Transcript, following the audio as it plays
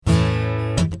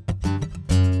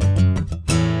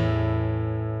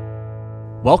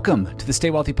Welcome to the Stay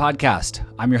Wealthy Podcast.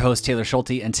 I'm your host, Taylor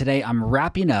Schulte, and today I'm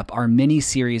wrapping up our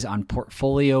mini-series on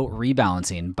portfolio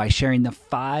rebalancing by sharing the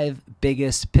 5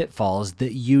 biggest pitfalls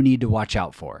that you need to watch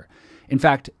out for. In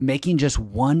fact, making just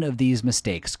one of these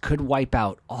mistakes could wipe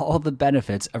out all the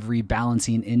benefits of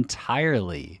rebalancing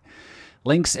entirely.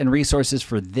 Links and resources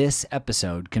for this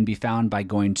episode can be found by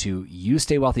going to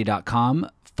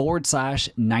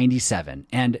youstaywealthy.com/97.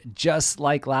 And just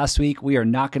like last week, we are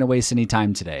not going to waste any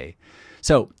time today.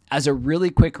 So, as a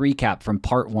really quick recap from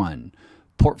part 1,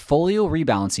 portfolio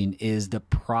rebalancing is the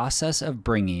process of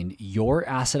bringing your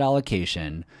asset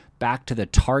allocation back to the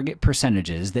target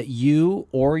percentages that you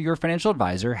or your financial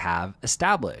advisor have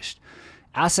established.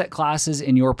 Asset classes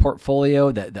in your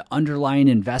portfolio, the underlying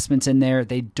investments in there,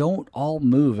 they don't all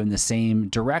move in the same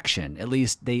direction. At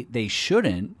least they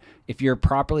shouldn't if you're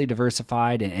properly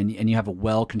diversified and you have a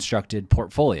well-constructed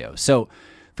portfolio. So,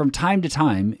 from time to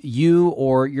time, you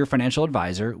or your financial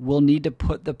advisor will need to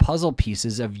put the puzzle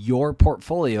pieces of your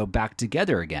portfolio back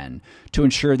together again to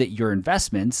ensure that your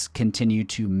investments continue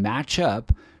to match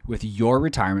up with your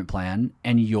retirement plan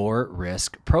and your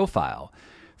risk profile.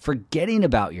 Forgetting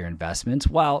about your investments,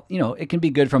 while it can be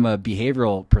good from a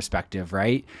behavioral perspective,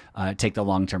 right? Take the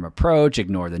long-term approach,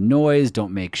 ignore the noise,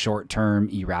 don't make short-term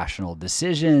irrational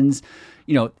decisions.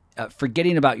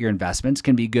 Forgetting about your investments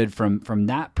can be good from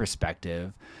that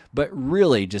perspective, but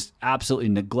really just absolutely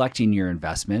neglecting your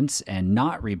investments and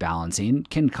not rebalancing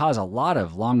can cause a lot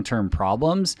of long-term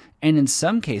problems, and in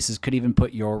some cases could even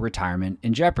put your retirement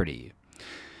in jeopardy.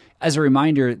 As a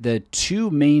reminder, the 2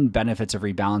 main benefits of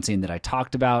rebalancing that I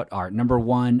talked about are, number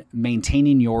 1,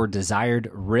 maintaining your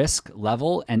desired risk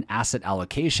level and asset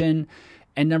allocation,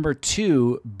 and number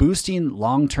 2, boosting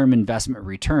long-term investment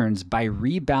returns by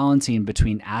rebalancing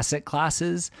between asset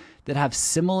classes that have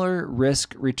similar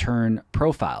risk-return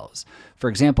profiles. For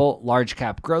example, large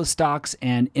cap growth stocks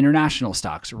and international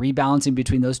stocks, rebalancing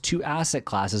between those 2 asset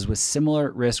classes with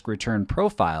similar risk-return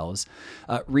profiles,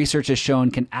 research has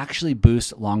shown can actually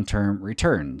boost long-term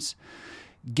returns.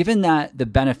 Given that the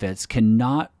benefits can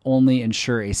not only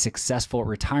ensure a successful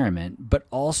retirement, but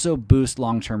also boost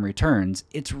long-term returns,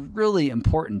 it's really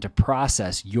important to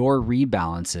process your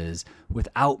rebalances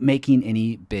without making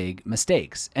any big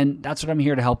mistakes. And that's what I'm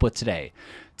here to help with today.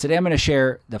 Today, I'm going to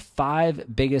share the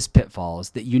 5 biggest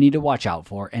pitfalls that you need to watch out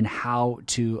for and how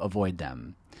to avoid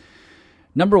them.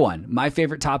 Number 1, my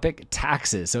favorite topic,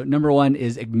 taxes. So number 1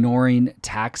 is ignoring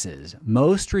taxes.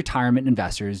 Most retirement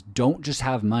investors don't just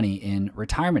have money in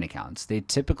retirement accounts. They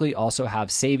typically also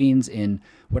have savings in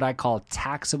what I call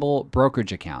taxable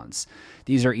brokerage accounts.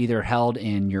 These are either held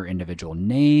in your individual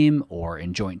name or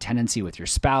in joint tenancy with your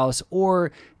spouse,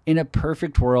 or in a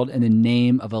perfect world in the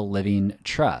name of a living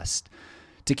trust.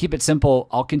 To keep it simple,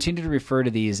 I'll continue to refer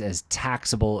to these as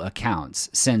taxable accounts,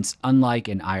 since unlike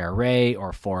an IRA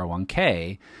or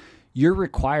 401k, you're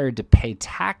required to pay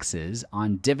taxes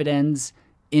on dividends,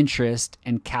 interest,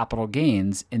 and capital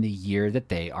gains in the year that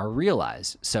they are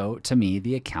realized. So to me,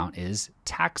 the account is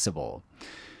taxable.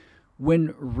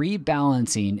 When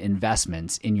rebalancing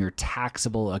investments in your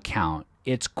taxable account,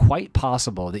 it's quite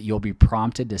possible that you'll be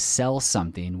prompted to sell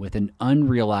something with an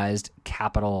unrealized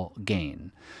capital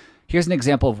gain. Here's an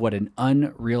example of what an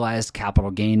unrealized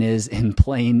capital gain is in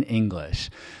plain English.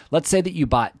 Let's say that you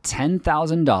bought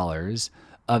 $10,000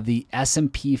 of the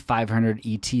S&P 500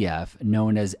 ETF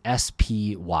known as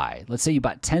SPY. Let's say you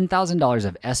bought $10,000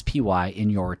 of SPY in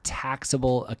your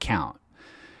taxable account.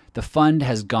 The fund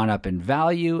has gone up in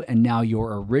value, and now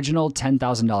your original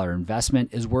 $10,000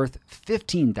 investment is worth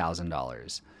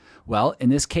 $15,000. Well, in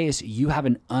this case, you have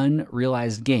an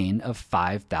unrealized gain of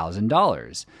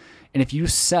 $5,000. And if you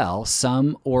sell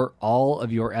some or all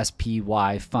of your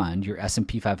SPY fund, your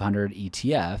S&P 500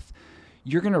 ETF,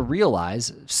 you're going to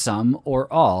realize some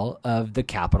or all of the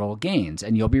capital gains,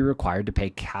 and you'll be required to pay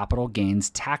capital gains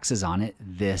taxes on it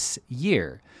this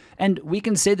year. And we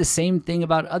can say the same thing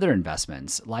about other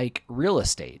investments like real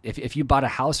estate. If you bought a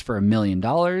house for $1 million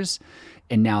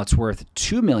and now it's worth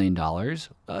 $2 million,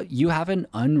 you have an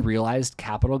unrealized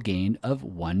capital gain of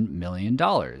 $1 million.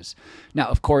 Now,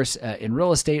 of course, in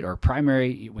real estate or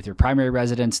with your primary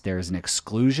residence, there's an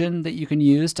exclusion that you can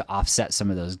use to offset some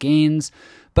of those gains,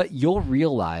 but you'll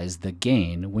realize the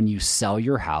gain when you sell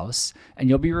your house, and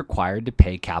you'll be required to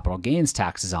pay capital gains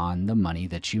taxes on the money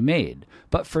that you made.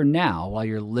 But for now, while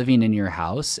you're living in your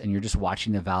house and you're just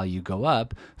watching the value go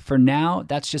up, for now,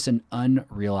 that's just an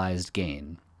unrealized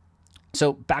gain.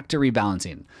 So back to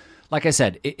rebalancing. Like I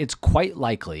said, it's quite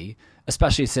likely,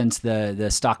 especially since the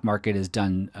stock market has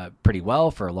done pretty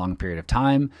well for a long period of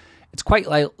time, It's quite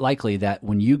likely that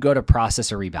when you go to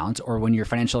process a rebalance, or when your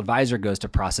financial advisor goes to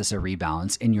process a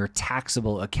rebalance in your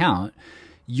taxable account,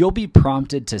 you'll be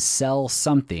prompted to sell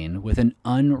something with an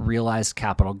unrealized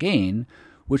capital gain,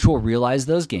 which will realize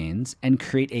those gains and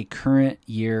create a current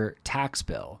year tax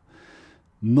bill.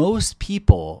 Most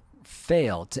people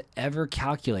fail to ever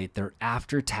calculate their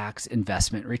after-tax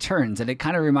investment returns. And it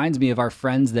kind of reminds me of our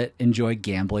friends that enjoy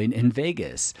gambling in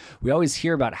Vegas. We always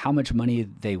hear about how much money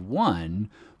they won,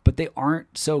 but they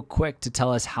aren't so quick to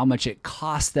tell us how much it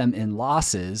cost them in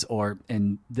losses, or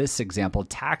in this example,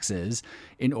 taxes,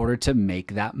 in order to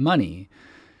make that money.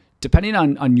 Depending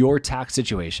on your tax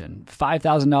situation,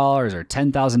 $5,000 or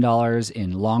 $10,000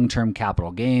 in long-term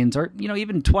capital gains, or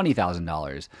even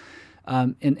 $20,000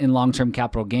 in long-term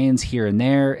capital gains here and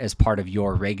there as part of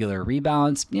your regular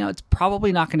rebalance, it's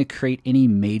probably not going to create any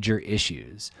major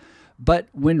issues. But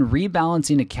when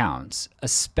rebalancing accounts,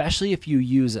 especially if you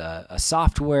use a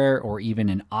software or even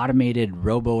an automated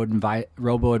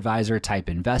robo-advisor type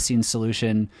investing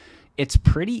solution, it's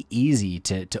pretty easy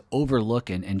to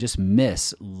overlook and just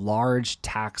miss large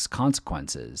tax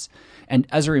consequences. And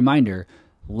as a reminder,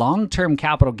 long-term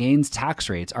capital gains tax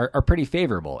rates are pretty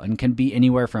favorable and can be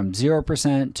anywhere from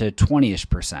 0% to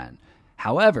 20-ish%.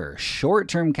 However,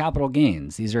 short-term capital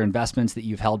gains, these are investments that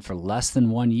you've held for less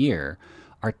than 1 year,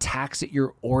 are taxed at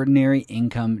your ordinary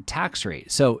income tax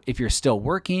rate. So if you're still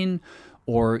working,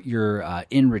 or you're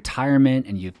in retirement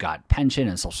and you've got pension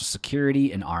and Social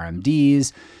Security and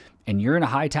RMDs, and you're in a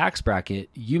high tax bracket,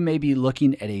 you may be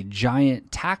looking at a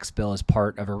giant tax bill as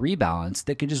part of a rebalance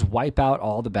that could just wipe out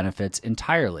all the benefits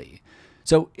entirely.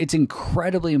 So it's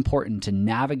incredibly important to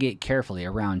navigate carefully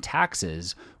around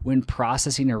taxes when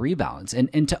processing a rebalance,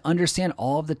 and to understand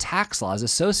all of the tax laws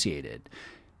associated.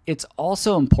 It's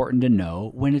also important to know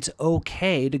when it's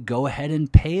okay to go ahead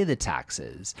and pay the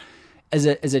taxes. As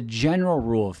a general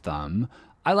rule of thumb,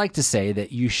 I like to say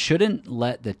that you shouldn't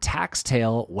let the tax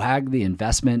tail wag the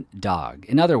investment dog.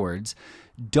 In other words,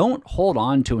 don't hold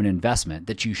on to an investment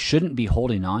that you shouldn't be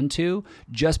holding on to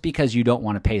just because you don't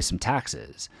want to pay some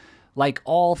taxes. Like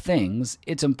all things,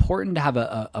 it's important to have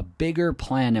a bigger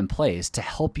plan in place to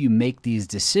help you make these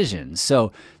decisions,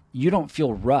 so you don't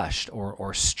feel rushed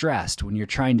or stressed when you're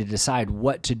trying to decide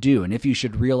what to do and if you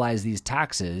should realize these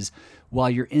taxes while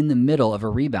you're in the middle of a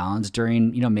rebalance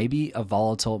during, maybe a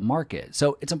volatile market.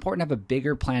 So it's important to have a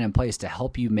bigger plan in place to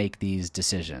help you make these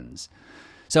decisions.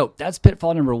 So that's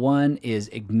pitfall number 1, is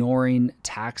ignoring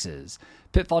taxes.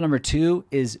 Pitfall number 2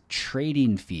 is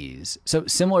trading fees. So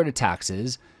similar to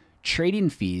taxes, trading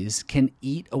fees can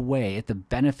eat away at the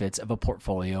benefits of a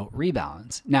portfolio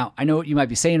rebalance. Now, I know what you might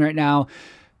be saying right now.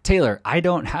 Taylor, I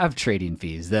don't have trading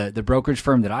fees. The brokerage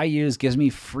firm that I use gives me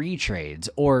free trades,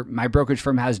 or my brokerage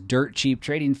firm has dirt cheap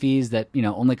trading fees that,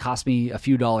 only cost me a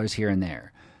few dollars here and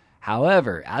there.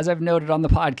 However, as I've noted on the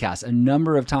podcast a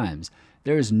number of times,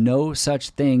 there is no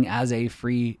such thing as a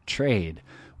free trade.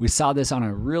 We saw this on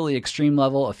a really extreme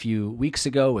level a few weeks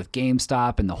ago with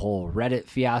GameStop and the whole Reddit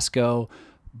fiasco.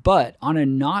 But on a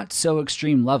not so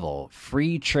extreme level,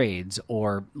 free trades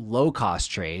or low-cost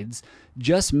trades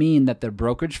just mean that the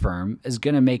brokerage firm is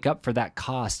going to make up for that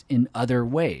cost in other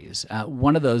ways.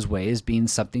 One of those ways being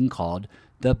something called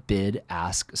the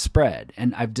bid-ask spread.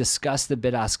 And I've discussed the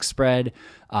bid-ask spread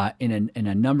in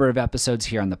a number of episodes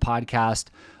here on the podcast.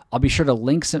 I'll be sure to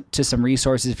link to some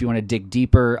resources if you want to dig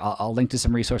deeper. I'll link to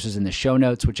some resources in the show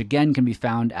notes, which again can be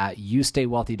found at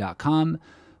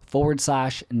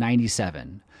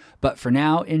youstaywealthy.com/97. But for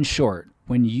now, in short,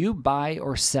 when you buy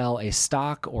or sell a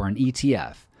stock or an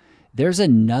ETF, there's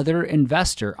another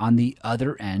investor on the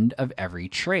other end of every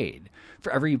trade.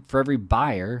 For every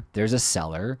buyer, there's a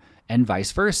seller, and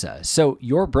vice versa. So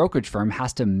your brokerage firm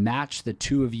has to match the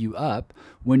two of you up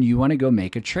when you want to go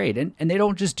make a trade. And they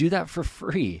don't just do that for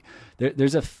free.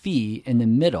 There's a fee in the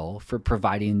middle for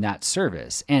providing that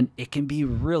service, and it can be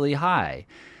really high.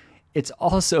 It's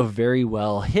also very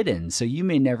well hidden, so you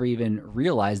may never even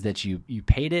realize that you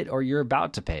paid it or you're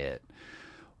about to pay it.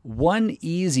 One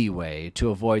easy way to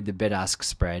avoid the bid-ask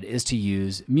spread is to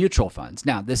use mutual funds.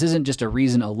 Now, this isn't just a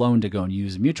reason alone to go and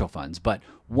use mutual funds, but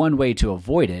one way to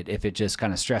avoid it, if it just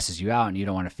kind of stresses you out and you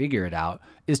don't want to figure it out,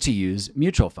 is to use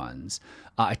mutual funds.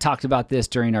 I talked about this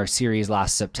during our series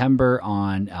last September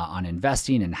on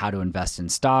investing and how to invest in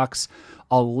stocks.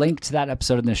 I'll link to that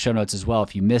episode in the show notes as well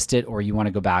if you missed it or you want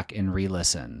to go back and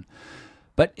re-listen.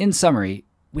 But in summary,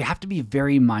 we have to be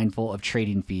very mindful of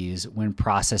trading fees when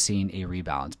processing a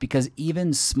rebalance, because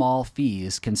even small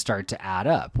fees can start to add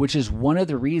up, which is one of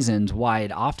the reasons why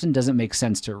it often doesn't make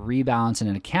sense to rebalance in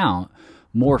an account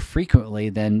more frequently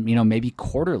than, maybe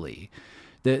quarterly.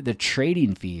 The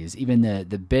trading fees, even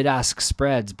the bid-ask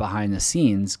spreads behind the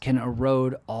scenes can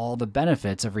erode all the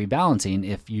benefits of rebalancing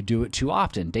if you do it too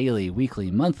often, daily, weekly,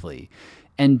 monthly.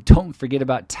 And don't forget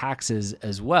about taxes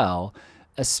as well,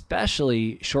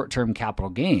 especially short-term capital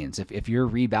gains. If you're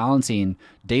rebalancing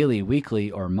daily,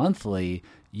 weekly, or monthly,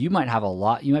 you might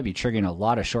be triggering a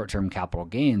lot of short-term capital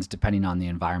gains depending on the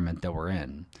environment that we're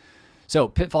in. So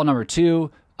pitfall number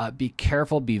 2, be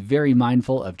careful, be very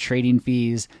mindful of trading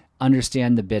fees.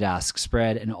 Understand the bid-ask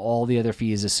spread and all the other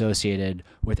fees associated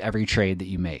with every trade that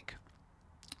you make.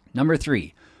 Number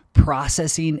 3,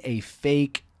 processing a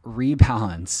fake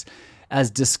rebalance. As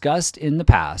discussed in the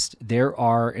past, there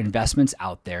are investments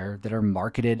out there that are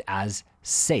marketed as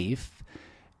safe,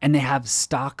 and they have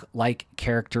stock-like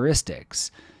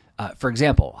characteristics. For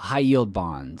example, high-yield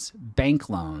bonds, bank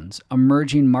loans,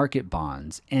 emerging market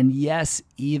bonds, and yes,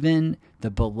 even the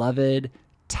beloved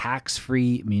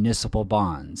tax-free municipal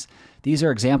bonds. These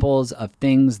are examples of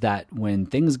things that when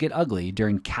things get ugly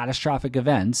during catastrophic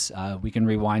events, we can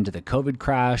rewind to the COVID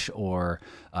crash or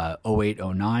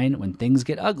 08-09. When things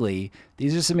get ugly,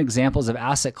 these are some examples of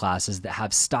asset classes that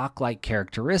have stock-like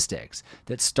characteristics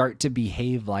that start to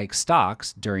behave like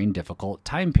stocks during difficult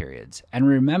time periods. And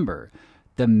remember,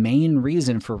 the main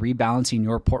reason for rebalancing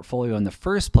your portfolio in the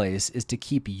first place is to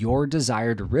keep your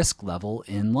desired risk level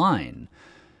in line.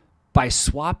 By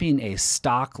swapping a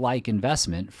stock-like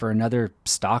investment for another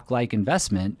stock-like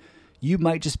investment, you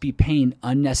might just be paying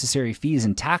unnecessary fees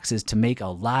and taxes to make a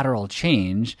lateral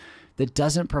change that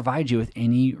doesn't provide you with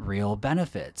any real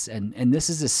benefits. And this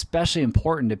is especially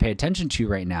important to pay attention to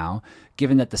right now,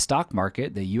 given that the stock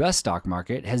market, the US stock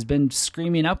market, has been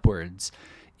screaming upwards.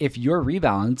 If your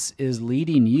rebalance is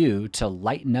leading you to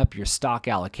lighten up your stock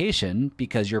allocation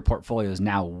because your portfolio is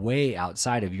now way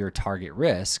outside of your target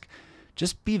risk,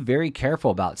 just be very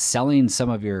careful about selling some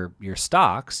of your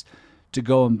stocks to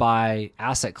go and buy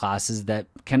asset classes that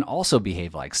can also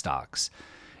behave like stocks.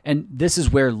 And this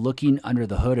is where looking under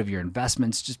the hood of your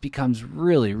investments just becomes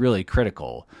really, really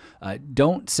critical.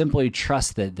 Don't simply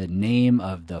trust the name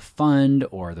of the fund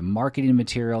or the marketing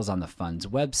materials on the fund's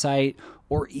website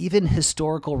or even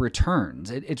historical returns.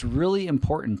 It's really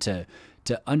important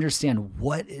to understand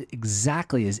what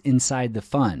exactly is inside the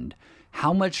fund.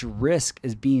 How much risk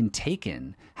is being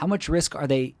taken? How much risk are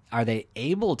they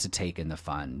able to take in the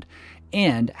fund?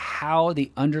 And how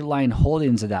the underlying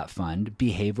holdings of that fund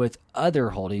behave with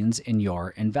other holdings in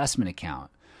your investment account.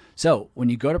 So when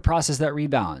you go to process that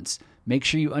rebalance, make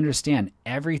sure you understand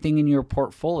everything in your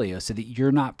portfolio so that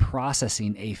you're not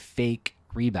processing a fake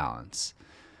rebalance.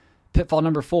 Pitfall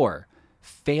number 4,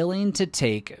 failing to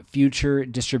take future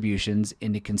distributions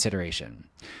into consideration.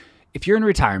 If you're in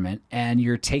retirement and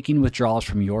you're taking withdrawals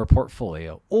from your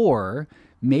portfolio, or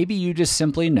maybe you just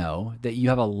simply know that you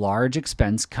have a large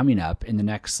expense coming up in the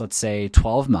next, let's say,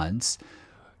 12 months,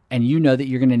 and you know that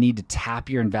you're going to need to tap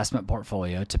your investment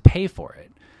portfolio to pay for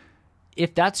it.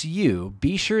 If that's you,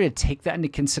 be sure to take that into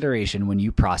consideration when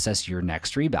you process your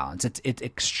next rebalance. It's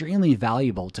extremely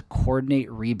valuable to coordinate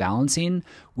rebalancing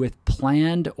with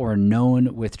planned or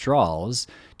known withdrawals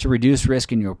to reduce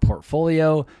risk in your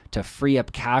portfolio, to free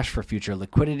up cash for future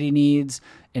liquidity needs,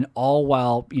 and all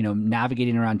while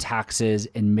navigating around taxes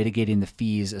and mitigating the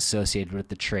fees associated with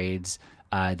the trades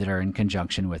that are in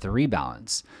conjunction with a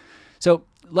rebalance. So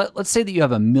let's say that you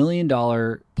have $1 million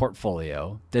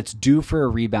portfolio that's due for a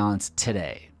rebalance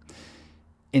today.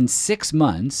 In 6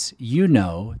 months, you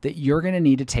know that you're going to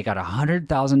need to take out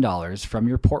 $100,000 from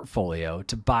your portfolio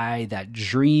to buy that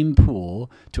dream pool,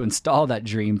 to install that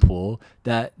dream pool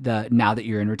now that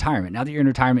you're in retirement. Now that you're in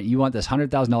retirement, you want this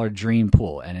 $100,000 dream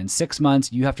pool. And in 6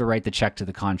 months, you have to write the check to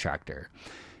the contractor.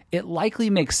 It likely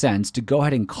makes sense to go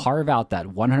ahead and carve out that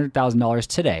 $100,000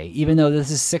 today, even though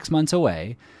this is 6 months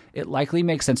away. It likely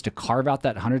makes sense to carve out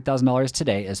that $100,000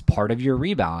 today as part of your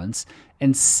rebalance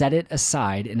and set it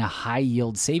aside in a high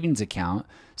yield savings account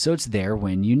so it's there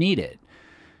when you need it.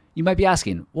 You might be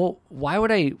asking, well, why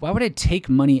would I take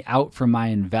money out from my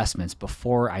investments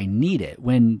before I need it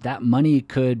when that money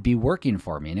could be working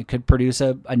for me and it could produce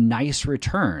a nice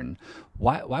return?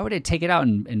 Why would I take it out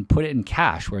and put it in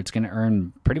cash where it's going to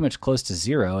earn pretty much close to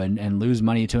zero and lose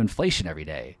money to inflation every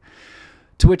day?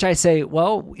 To which I say,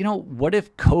 well, what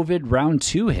if COVID round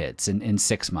 2 hits in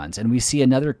 6 months and we see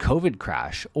another COVID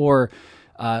crash, or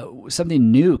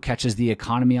something new catches the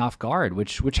economy off guard,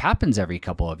 which happens every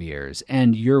couple of years,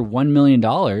 and your $1 million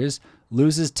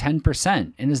loses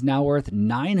 10% and is now worth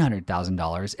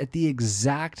 $900,000 at the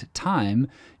exact time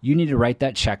you need to write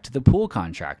that check to the pool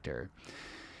contractor.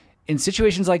 In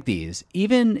situations like these,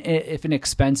 even if an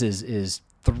expense is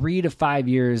 3 to 5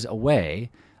 years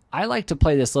away, I like to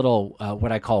play this little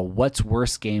what I call what's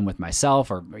worse game with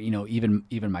myself, or even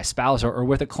my spouse, or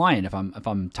with a client if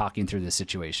I'm talking through this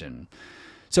situation.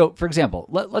 So, for example,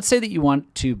 let's say that you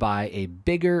want to buy a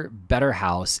bigger, better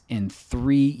house in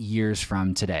 3 years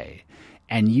from today,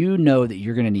 and you know that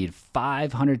you're going to need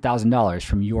 $500,000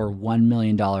 from your $1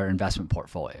 million investment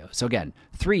portfolio. So again,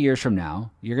 3 years from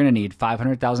now, you're going to need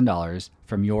 $500,000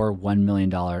 from your $1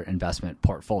 million investment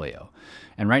portfolio.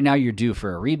 And right now you're due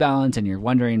for a rebalance and you're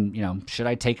wondering, should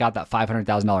I take out that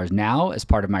 $500,000 now as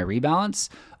part of my rebalance,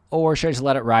 or should I just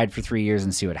let it ride for 3 years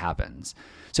and see what happens?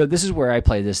 So this is where I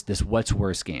play this what's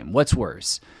worse game. What's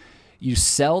worse? You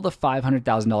sell the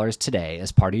 $500,000 today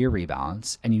as part of your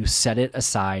rebalance and you set it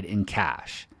aside in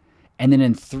cash. And then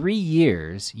in 3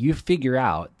 years, you figure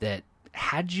out that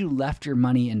had you left your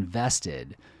money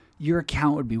invested, your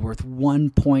account would be worth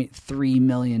 $1.3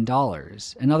 million.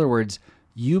 In other words,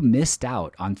 you missed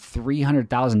out on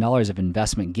 $300,000 of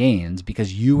investment gains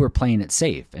because you were playing it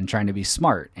safe and trying to be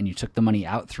smart. And you took the money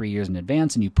out 3 years in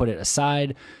advance and you put it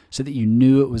aside so that you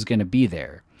knew it was going to be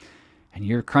there. And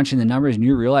you're crunching the numbers and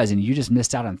you're realizing you just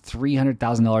missed out on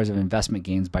 $300,000 of investment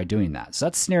gains by doing that. So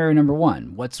that's scenario number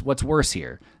one. What's worse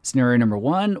here? Scenario number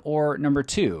one or number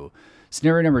two?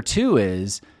 Scenario number two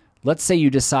is, let's say you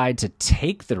decide to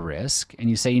take the risk and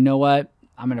you say, you know what?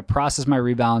 I'm going to process my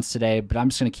rebalance today, but I'm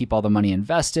just going to keep all the money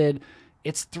invested.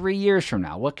 It's 3 years from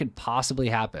now. What could possibly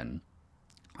happen?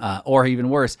 Or even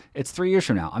worse, it's 3 years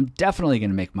from now. I'm definitely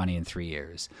going to make money in 3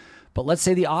 years. But let's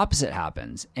say the opposite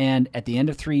happens. And at the end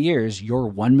of 3 years, your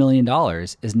 $1 million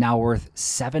is now worth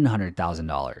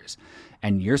 $700,000.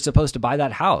 And you're supposed to buy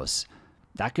that house.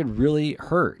 That could really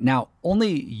hurt. Now,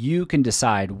 only you can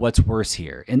decide what's worse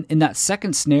here. In that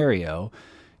second scenario,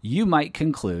 you might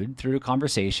conclude through a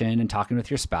conversation and talking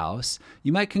with your spouse,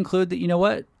 you might conclude that, you know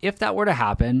what, if that were to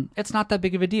happen, it's not that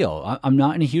big of a deal. I'm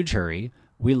not in a huge hurry.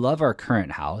 We love our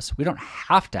current house. We don't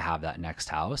have to have that next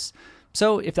house.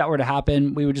 So if that were to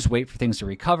happen, we would just wait for things to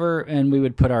recover and we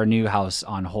would put our new house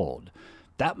on hold.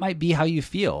 That might be how you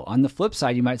feel. On the flip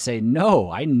side, you might say, no,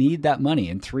 I need that money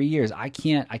in 3 years. I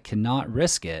cannot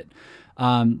risk it.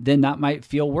 Then that might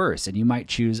feel worse and you might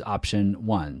choose option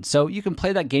one. So you can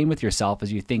play that game with yourself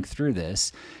as you think through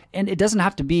this. And it doesn't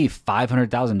have to be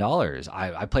 $500,000.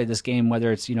 I play this game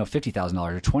whether it's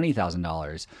 $50,000 or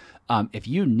 $20,000. If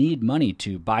you need money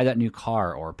to buy that new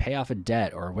car or pay off a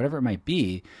debt or whatever it might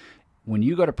be, when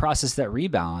you go to process that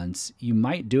rebalance, you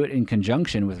might do it in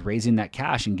conjunction with raising that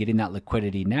cash and getting that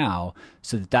liquidity now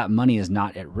so that that money is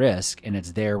not at risk and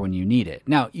it's there when you need it.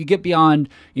 Now, you get beyond,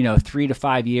 3 to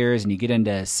 5 years and you get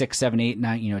into 6, 7, 8,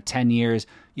 9, 10 years,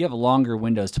 you have longer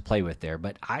windows to play with there.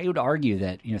 But I would argue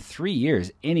that, 3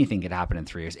 years, anything could happen in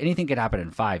 3 years. Anything could happen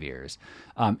in 5 years.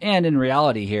 And in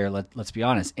reality here, let's be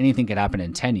honest, anything could happen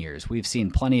in 10 years. We've seen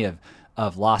plenty of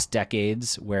lost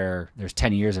decades where there's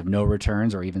 10 years of no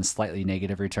returns or even slightly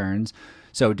negative returns.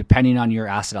 So depending on your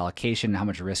asset allocation and how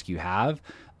much risk you have,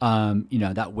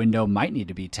 that window might need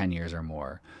to be 10 years or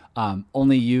more.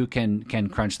 Only you can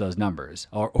crunch those numbers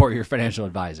or your financial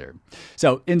advisor.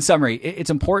 So in summary,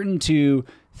 it's important to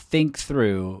think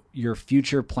through your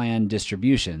future plan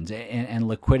distributions and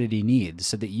liquidity needs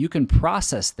so that you can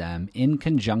process them in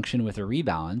conjunction with a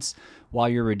rebalance while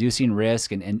you're reducing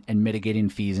risk and mitigating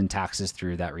fees and taxes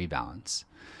through that rebalance.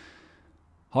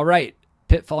 All right.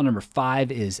 Pitfall number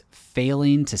 5 is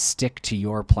failing to stick to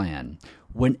your plan.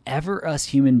 Whenever us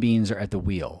human beings are at the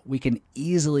wheel, we can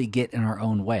easily get in our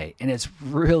own way. And it's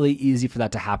really easy for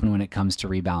that to happen when it comes to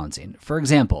rebalancing. For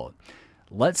example,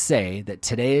 let's say that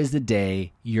today is the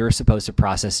day you're supposed to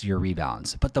process your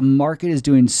rebalance, but the market is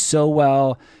doing so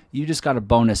well, you just got a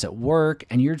bonus at work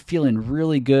and you're feeling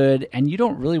really good and you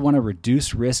don't really want to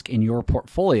reduce risk in your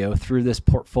portfolio through this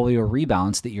portfolio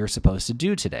rebalance that you're supposed to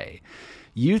do today.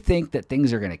 You think that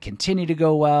things are going to continue to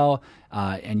go well,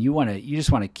 and you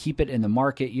just want to keep it in the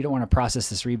market. You don't want to process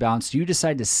this rebalance. So you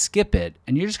decide to skip it,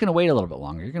 and you're just going to wait a little bit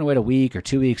longer. You're going to wait a week or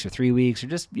 2 weeks or 3 weeks, or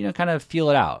just kind of feel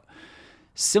it out.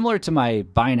 Similar to my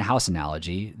buying a house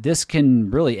analogy, this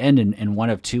can really end in one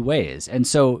of two ways. And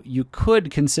so you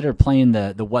could consider playing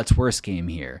the what's worse game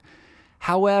here.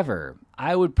 However,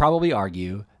 I would probably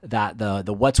argue that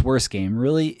the what's worse game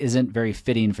really isn't very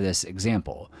fitting for this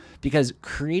example, because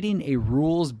creating a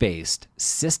rules-based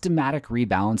systematic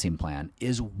rebalancing plan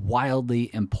is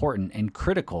wildly important and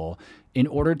critical in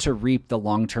order to reap the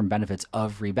long-term benefits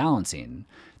of rebalancing.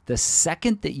 The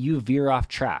second that you veer off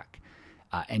track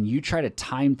and you try to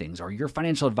time things, or your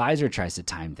financial advisor tries to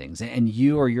time things, and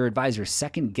you or your advisor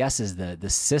second guesses the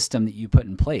system that you put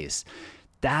in place,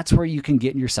 that's where you can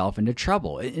get yourself into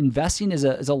trouble. Investing is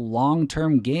a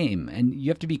long-term game, and you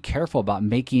have to be careful about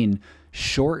making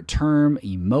short-term,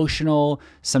 emotional,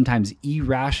 sometimes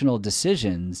irrational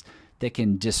decisions that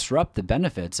can disrupt the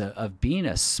benefits of being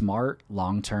a smart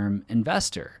long-term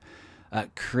investor.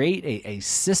 Create a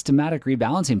systematic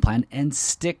rebalancing plan and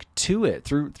stick to it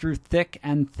through thick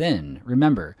and thin.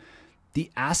 Remember,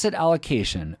 the asset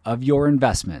allocation of your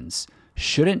investments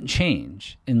shouldn't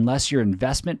change unless your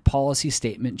investment policy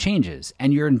statement changes.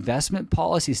 And your investment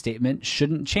policy statement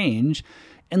shouldn't change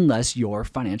unless your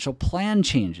financial plan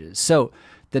changes. So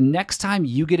the next time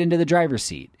you get into the driver's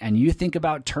seat and you think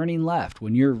about turning left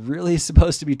when you're really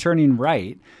supposed to be turning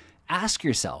right, ask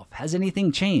yourself, has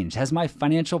anything changed? Has my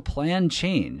financial plan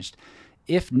changed?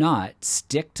 If not,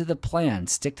 stick to the plan,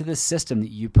 stick to the system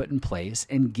that you put in place,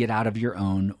 and get out of your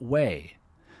own way.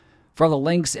 For all the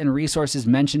links and resources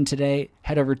mentioned today,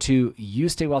 head over to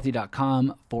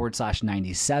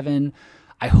youstaywealthy.com/97.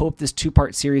 I hope this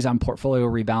 2-part series on portfolio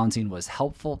rebalancing was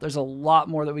helpful. There's a lot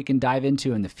more that we can dive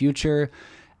into in the future.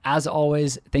 As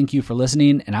always, thank you for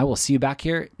listening, and I will see you back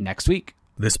here next week.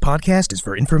 This podcast is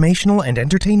for informational and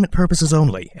entertainment purposes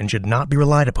only and should not be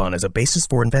relied upon as a basis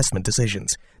for investment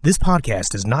decisions. This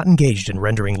podcast is not engaged in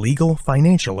rendering legal,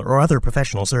 financial, or other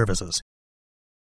professional services.